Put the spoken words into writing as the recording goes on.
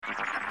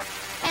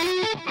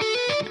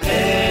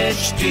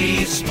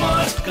HT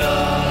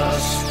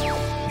Smartcast.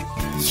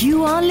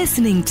 You are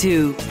listening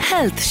to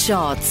Health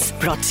Shots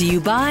brought to you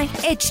by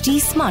HT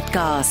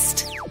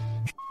Smartcast.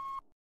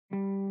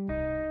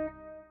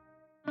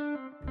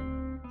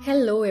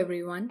 Hello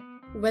everyone.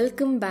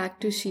 Welcome back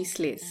to She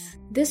Slays.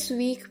 This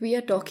week we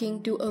are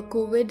talking to a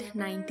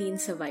COVID-19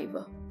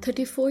 survivor.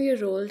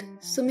 34-year-old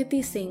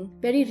Sumiti Singh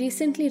very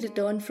recently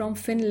returned from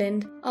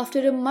Finland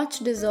after a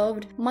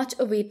much-deserved,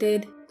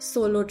 much-awaited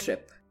solo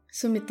trip.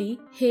 Sumiti,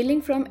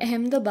 hailing from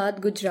Ahmedabad,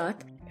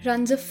 Gujarat,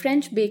 runs a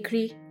French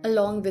bakery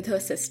along with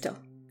her sister.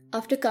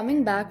 After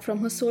coming back from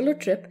her solo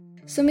trip,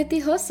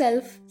 Sumiti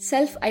herself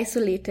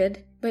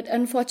self-isolated but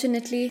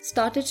unfortunately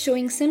started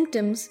showing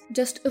symptoms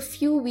just a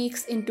few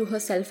weeks into her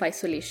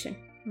self-isolation.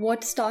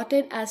 What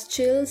started as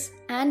chills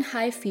and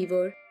high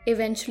fever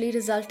eventually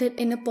resulted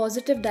in a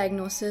positive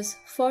diagnosis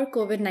for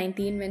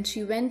COVID-19 when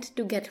she went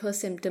to get her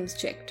symptoms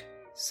checked.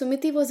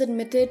 Sumiti was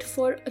admitted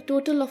for a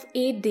total of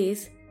 8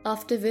 days,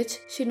 after which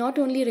she not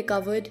only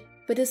recovered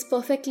but is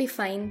perfectly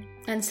fine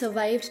and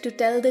survived to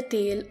tell the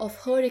tale of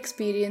her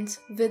experience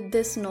with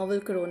this novel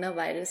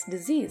coronavirus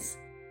disease.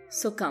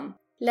 So come,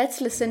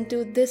 let's listen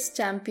to this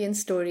champion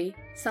story,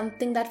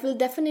 something that will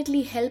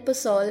definitely help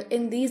us all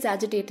in these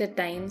agitated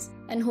times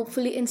and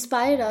hopefully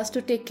inspire us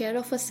to take care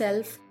of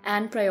ourselves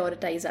and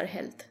prioritize our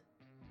health.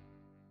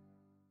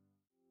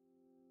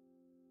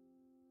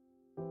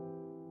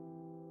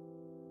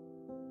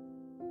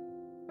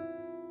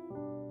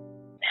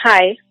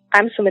 Hi,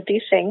 I'm Sumiti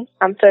Singh.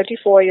 I'm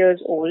 34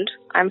 years old.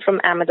 I'm from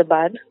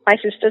Ahmedabad. My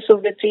sister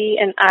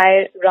Suviti and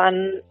I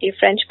run a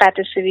French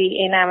patisserie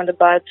in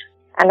Ahmedabad,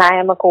 and I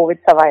am a COVID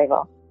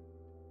survivor.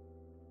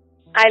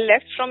 I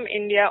left from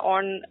India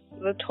on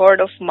the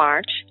 3rd of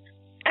March,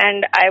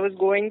 and I was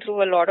going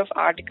through a lot of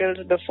articles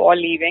before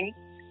leaving,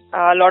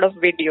 a lot of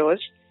videos.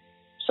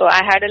 So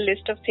I had a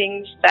list of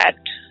things that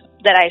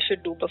I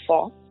should do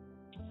before.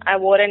 I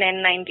wore an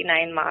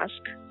N95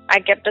 mask. I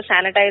kept a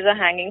sanitizer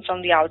hanging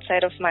from the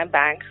outside of my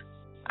bag.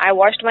 I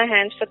washed my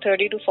hands for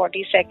 30 to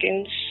 40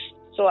 seconds.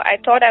 So I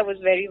thought I was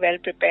very well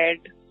prepared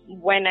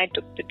when I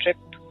took the trip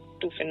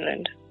to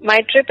Finland.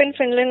 My trip in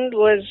Finland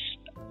was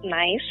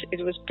nice.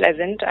 It was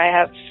pleasant. I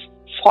have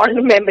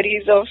fond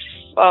memories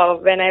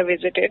of when I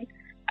visited.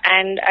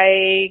 And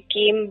I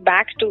came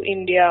back to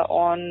India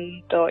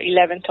on the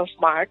 11th of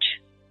March.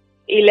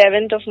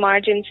 11th of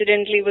March,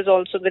 incidentally, was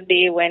also the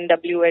day when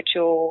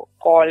WHO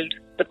called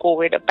the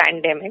COVID a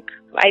pandemic.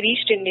 I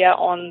reached India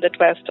on the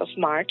 12th of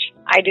March.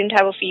 I didn't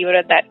have a fever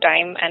at that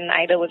time, and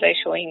neither was I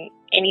showing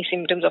any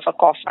symptoms of a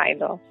cough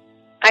either.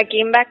 I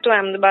came back to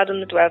Ahmedabad on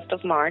the 12th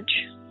of March.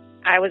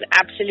 I was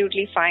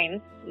absolutely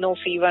fine. No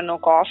fever, no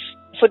cough.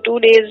 For 2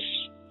 days,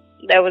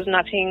 there was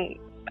nothing.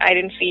 I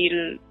didn't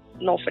feel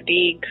no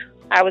fatigue.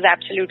 I was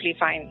absolutely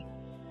fine.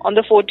 On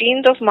the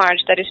 14th of March,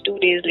 that is 2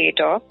 days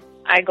later,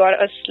 I got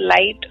a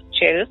slight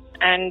chill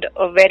and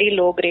a very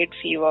low-grade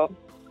fever,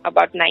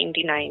 about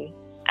 99.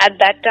 At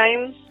that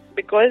time,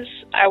 because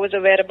I was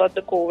aware about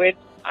the COVID,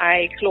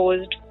 I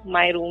closed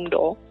my room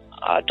door,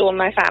 told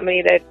my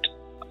family that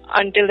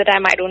until the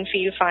time I don't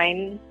feel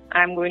fine,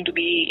 I'm going to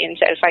be in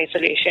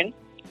self-isolation.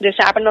 This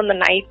happened on the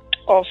night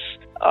of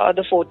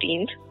the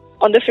 14th.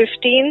 On the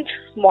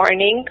 15th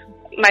morning,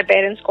 my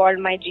parents called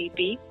my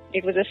GP.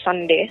 It was a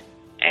Sunday,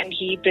 and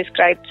he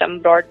prescribed some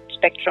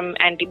broad-spectrum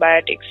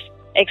antibiotics,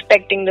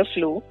 expecting the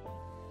flu.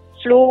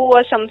 Flu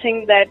was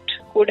something that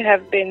could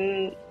have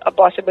been a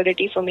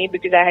possibility for me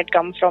because I had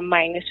come from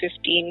minus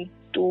 15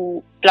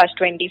 to plus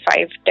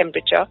 25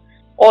 temperature.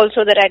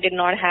 Also that I did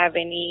not have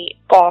any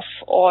cough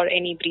or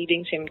any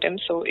breathing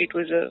symptoms, so it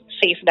was a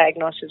safe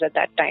diagnosis at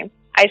that time.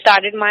 I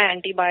started my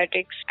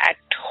antibiotics at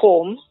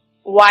home.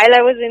 While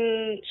I was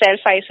in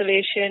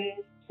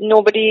self-isolation,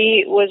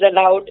 nobody was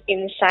allowed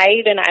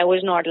inside and I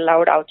was not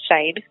allowed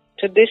outside.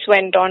 So this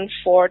went on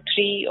for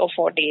 3 or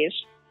 4 days.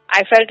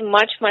 I felt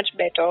much, much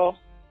better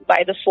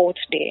by the 4th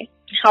day.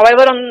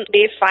 However, on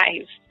day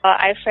 5,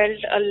 I felt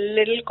a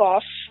little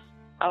cough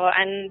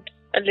and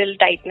a little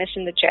tightness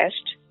in the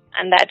chest.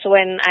 And that's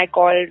when I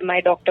called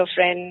my doctor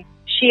friend.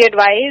 She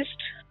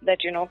advised that,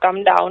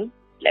 come down,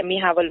 let me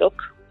have a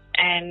look.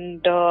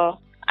 And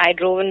I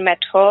drove and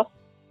met her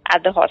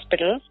at the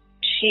hospital.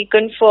 She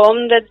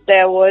confirmed that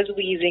there was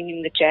wheezing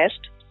in the chest.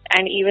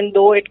 And even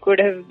though it could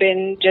have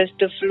been just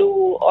the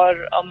flu or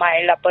a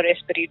mild upper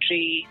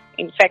respiratory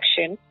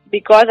infection,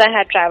 because I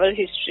had travel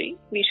history,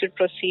 we should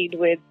proceed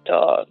with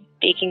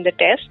taking the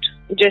test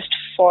just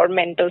for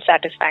mental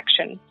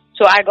satisfaction.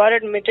 So I got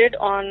admitted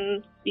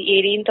on the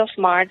 18th of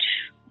March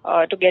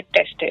to get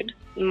tested.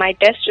 My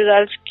test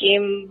results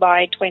came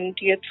by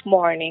 20th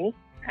morning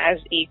as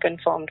a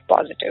confirmed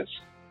positive.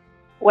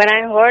 When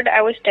I heard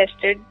I was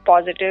tested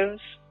positive,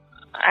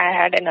 I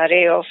had an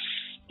array of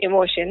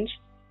emotions.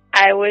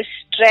 I was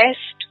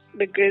stressed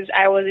because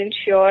I wasn't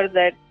sure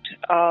that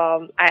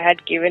I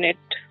had given it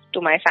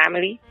to my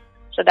family.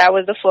 So that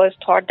was the first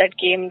thought that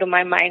came to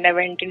my mind. I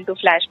went into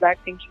flashback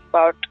thinking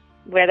about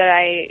whether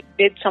I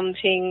did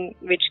something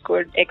which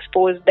could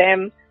expose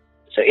them.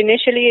 So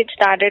initially it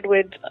started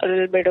with a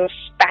little bit of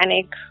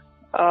panic.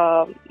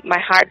 My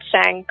heart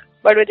sank.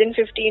 But within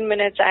 15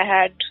 minutes, I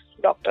had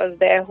doctors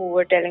there who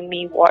were telling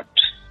me what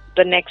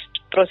the next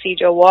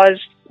procedure was,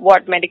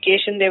 what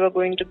medication they were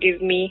going to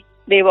give me.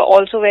 They were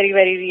also very,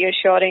 very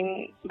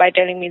reassuring by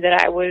telling me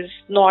that I was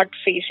not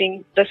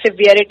facing the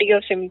severity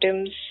of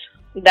symptoms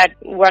that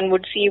one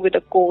would see with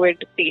a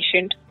COVID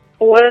patient.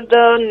 Over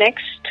the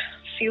next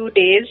few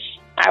days,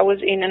 I was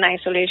in an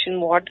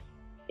isolation ward.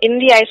 In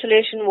the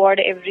isolation ward,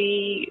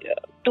 every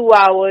 2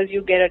 hours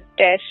you get a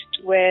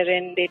test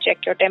wherein they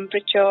check your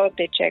temperature,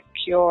 they check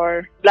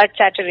your blood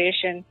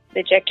saturation,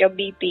 they check your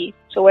BP.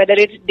 So whether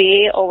it's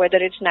day or whether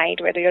it's night,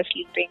 whether you're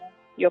sleeping,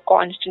 you're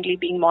constantly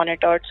being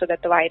monitored so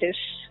that the virus,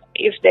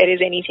 if there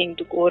is anything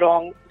to go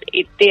wrong,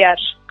 they are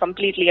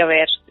completely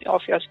aware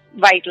of your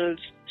vitals.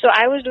 So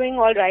I was doing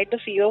all right. The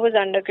fever was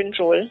under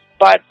control.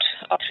 But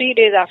 3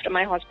 days after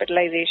my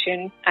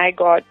hospitalization, I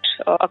got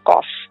a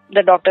cough.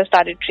 The doctor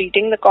started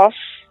treating the cough.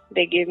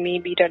 They gave me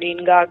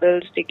betadine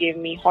gargles. They gave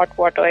me hot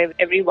water.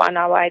 Every 1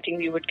 hour, I think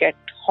we would get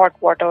hot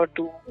water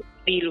to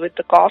deal with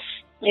the cough.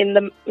 In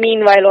the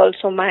meanwhile,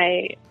 also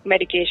my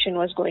medication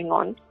was going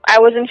on. I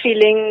wasn't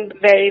feeling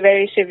very,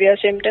 very severe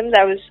symptoms.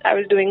 I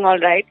was doing all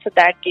right. So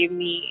that gave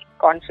me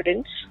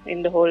confidence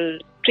in the whole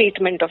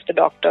treatment of the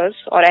doctors,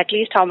 or at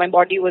least how my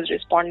body was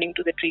responding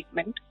to the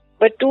treatment.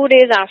 But 2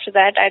 days after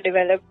that, I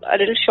developed a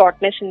little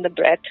shortness in the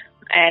breath.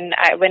 And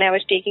when I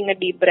was taking a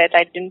deep breath,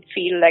 I didn't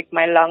feel like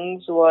my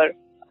lungs were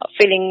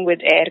filling with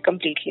air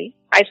completely.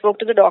 I spoke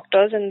to the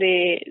doctors and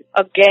they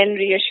again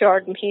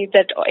reassured me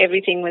that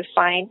everything was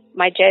fine.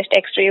 My chest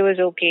x-ray was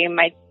okay.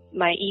 My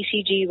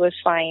ECG was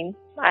fine.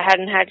 I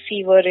hadn't had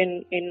fever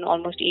in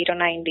almost 8 or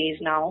 9 days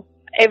now.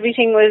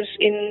 Everything was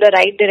in the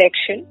right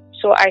direction.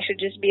 So I should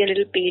just be a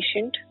little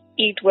patient,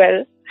 eat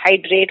well,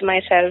 hydrate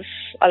myself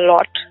a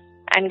lot,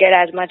 and get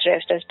as much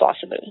rest as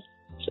possible.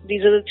 So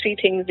these are the 3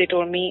 things they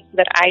told me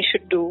that I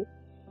should do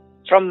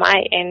from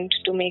my end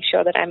to make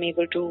sure that I'm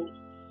able to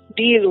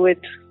deal with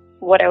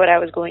whatever I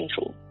was going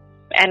through.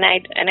 And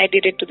I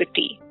did it to the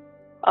T.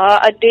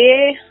 A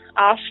day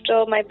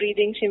after my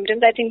breathing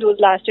symptoms, I think those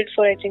lasted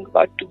for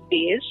about 2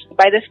 days.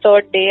 By the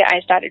 3rd day, I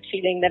started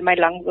feeling that my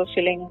lungs were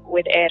filling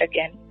with air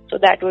again. So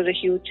that was a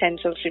huge sense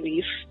of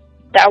relief.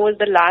 That was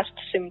the last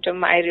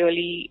symptom I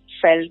really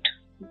felt,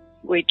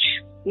 which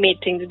made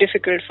things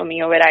difficult for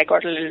me, or where I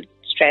got a little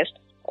stressed.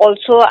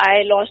 Also,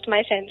 I lost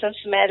my sense of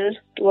smell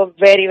to a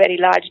very, very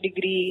large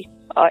degree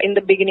in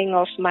the beginning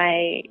of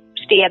my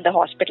stay at the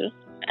hospital.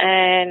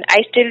 And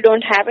I still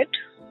don't have it,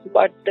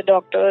 but the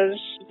doctors,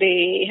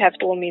 they have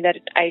told me that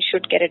I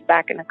should get it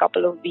back in a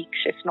couple of weeks,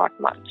 if not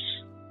months.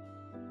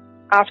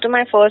 After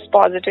my first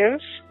positive,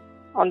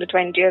 on the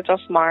 20th of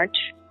March,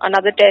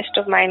 another test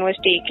of mine was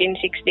taken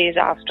 6 days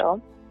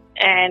after,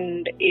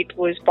 and it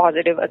was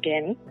positive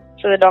again.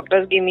 So the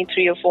doctors gave me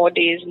 3 or 4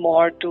 days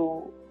more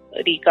to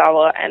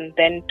recover, and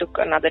then took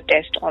another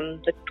test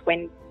on the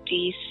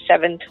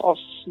 27th of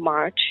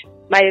March.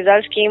 My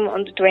results came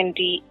on the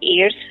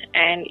 28th,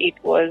 and it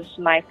was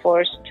my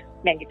first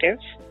negative.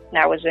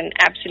 That was an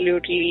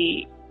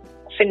absolutely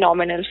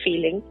phenomenal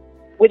feeling.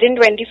 Within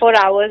 24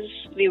 hours,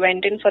 we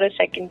went in for a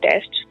second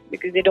test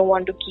because they don't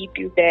want to keep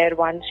you there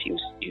once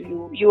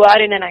you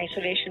are in an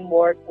isolation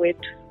ward with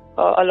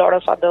a lot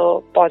of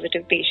other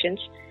positive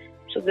patients.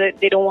 So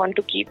they don't want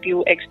to keep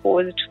you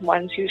exposed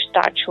once you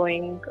start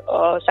showing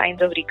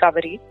signs of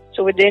recovery.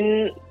 So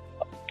within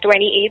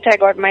 28th, I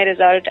got my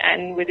result,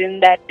 and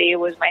within that day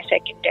was my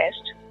second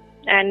test.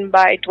 And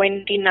by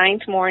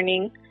 29th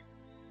morning,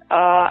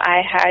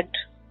 I had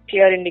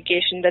clear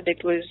indication that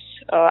it was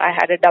I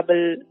had a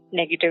double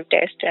negative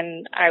test,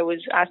 and I was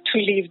asked to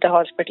leave the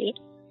hospital.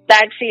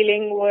 That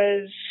feeling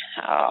was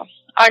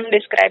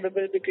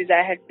undescribable because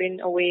I had been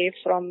away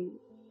from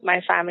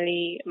my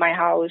family, my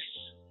house,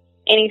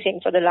 anything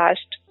for the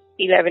last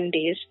 11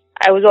 days.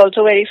 I was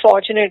also very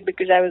fortunate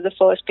because I was the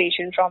first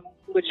patient from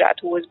Gujarat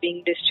who was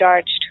being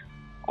discharged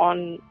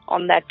on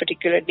that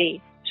particular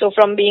day. So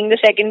from being the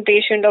second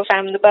patient of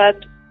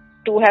Ahmedabad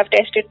to have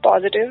tested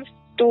positive,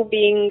 to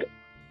being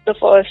the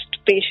first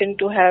patient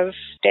to have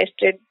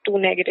tested 2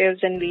 negatives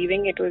and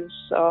leaving, it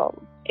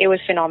was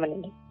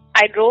phenomenal.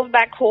 I drove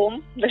back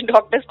home. The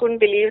doctors couldn't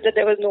believe that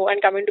there was no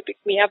one coming to pick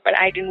me up, but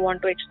I didn't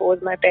want to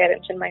expose my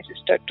parents and my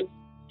sister too.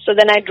 So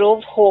then I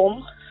drove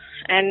home,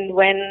 and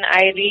when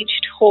I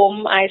reached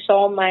home, I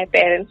saw my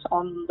parents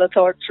on the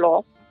 3rd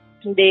floor.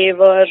 They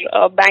were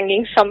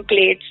banging some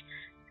plates,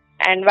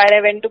 and while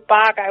I went to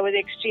park, I was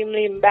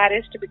extremely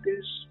embarrassed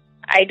because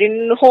I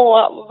didn't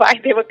know why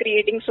they were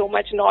creating so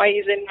much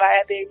noise and why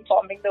are they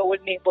informing the whole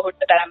neighborhood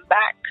that I'm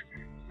back.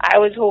 I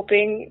was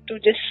hoping to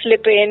just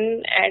slip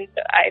in, and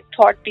I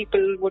thought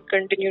people would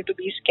continue to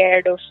be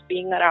scared of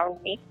being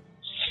around me.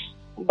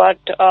 But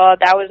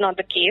that was not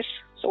the case.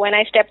 So when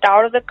I stepped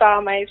out of the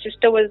car, my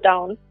sister was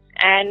down,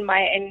 and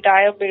my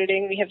entire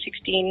building, we have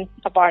 16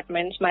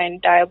 apartments, my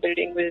entire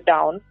building was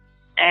down.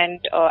 And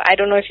I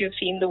don't know if you've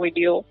seen the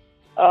video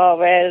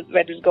where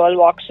this girl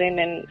walks in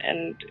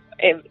and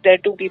there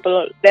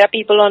are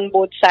people on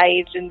both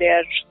sides, and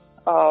they're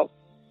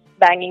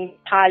banging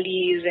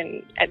thalis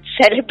and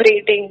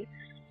celebrating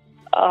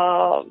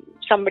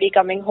somebody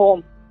coming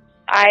home.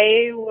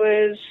 I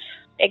was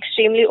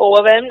extremely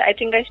overwhelmed. I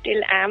think I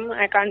still am.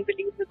 I can't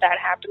believe that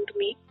happened to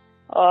me.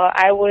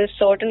 I was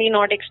certainly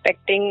not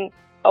expecting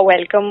a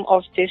welcome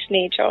of this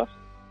nature.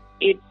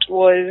 It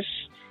was,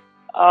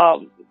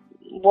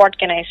 what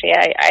can I say?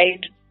 I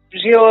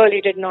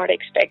really did not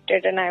expect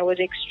it, and I was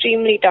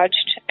extremely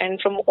touched.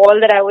 And from all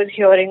that I was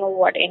hearing of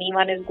what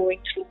anyone is going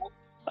through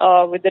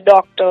with the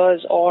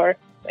doctors or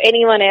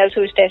anyone else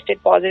who is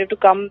tested positive, to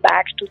come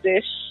back to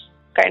this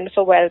kind of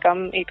a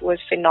welcome, it was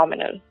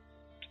phenomenal.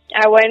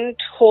 I went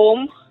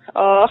home.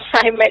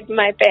 I met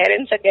my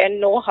parents again,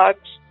 no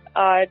hugs.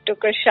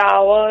 Took a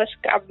shower,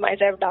 scrubbed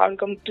myself down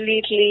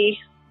completely,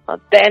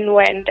 then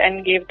went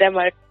and gave them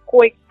a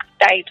quick,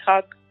 tight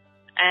hug,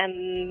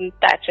 and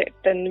that's it.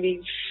 Then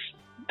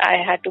I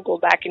had to go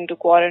back into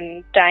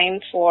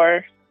quarantine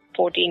for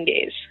 14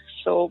 days.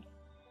 So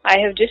I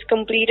have just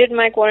completed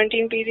my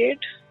quarantine period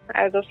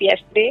as of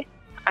yesterday.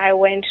 I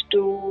went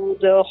to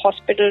the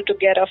hospital to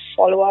get a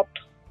follow-up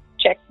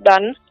check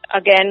done.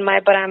 Again,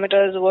 my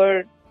parameters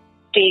were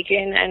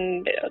taken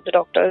and the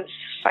doctors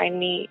find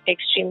me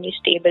extremely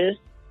stable.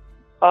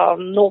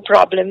 No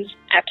problems.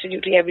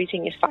 Absolutely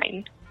everything is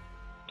fine.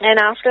 And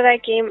after I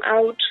came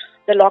out,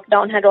 the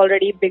lockdown had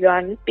already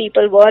begun.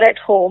 People were at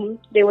home.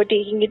 They were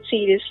taking it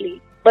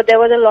seriously. But there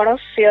was a lot of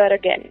fear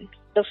again.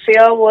 The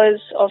fear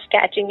was of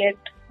catching it.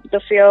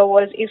 The fear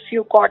was, if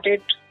you caught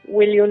it,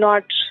 will you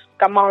not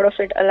come out of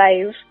it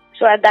alive?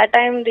 So at that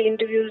time, the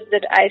interviews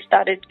that I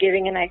started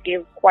giving, and I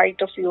gave quite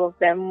a few of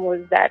them,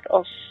 was that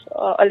of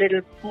a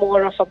little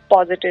more of a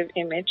positive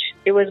image.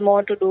 It was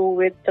more to do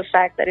with the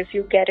fact that if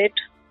you get it,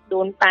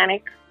 don't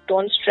panic,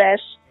 don't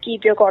stress,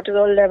 keep your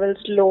cortisol levels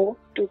low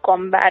to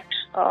combat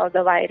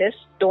the virus.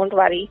 Don't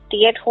worry.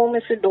 Stay at home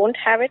if you don't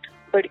have it,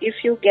 but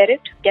if you get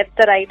it, get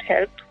the right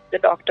help. The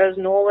doctors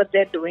know what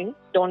they're doing.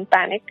 Don't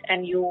panic,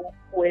 and you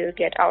will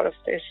get out of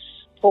this,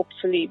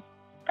 hopefully,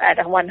 at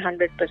a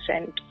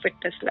 100%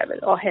 fitness level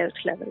or health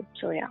level.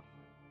 So, yeah.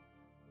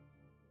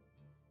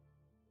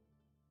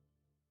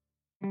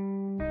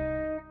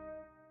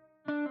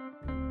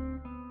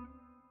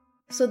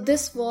 So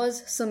this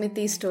was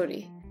Sumiti's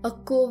story, a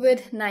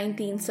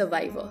COVID-19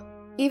 survivor.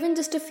 Even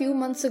just a few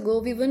months ago,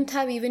 we wouldn't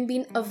have even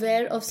been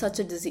aware of such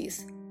a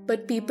disease.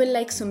 But people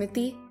like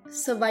Sumiti,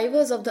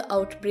 survivors of the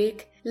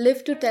outbreak,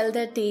 live to tell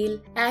their tale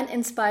and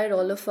inspire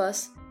all of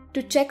us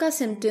to check our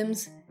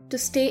symptoms, to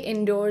stay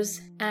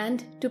indoors,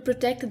 and to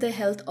protect the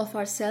health of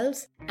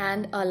ourselves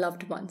and our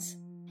loved ones.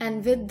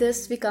 And with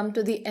this, we come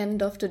to the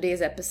end of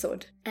today's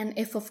episode. And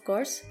if, of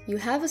course, you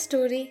have a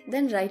story,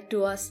 then write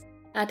to us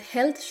at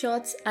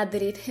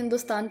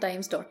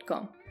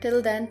healthshots@hindustantimes.com.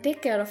 Till then,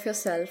 take care of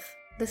yourself.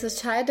 This is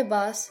Chaya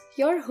Dabas,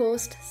 your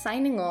host,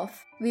 signing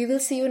off. We will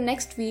see you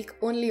next week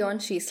only on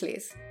She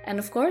Slays. And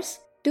of course,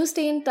 do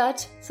stay in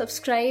touch,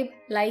 subscribe,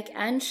 like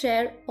and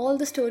share all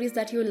the stories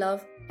that you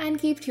love, and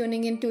keep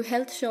tuning into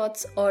Health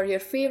Shots or your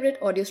favorite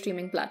audio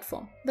streaming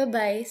platform.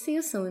 Bye-bye, see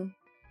you soon.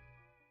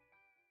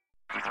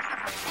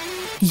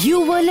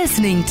 You were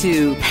listening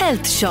to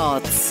Health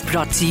Shots,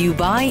 brought to you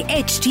by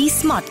HT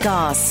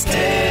Smartcast.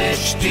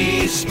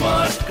 HT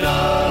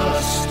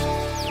Smartcast.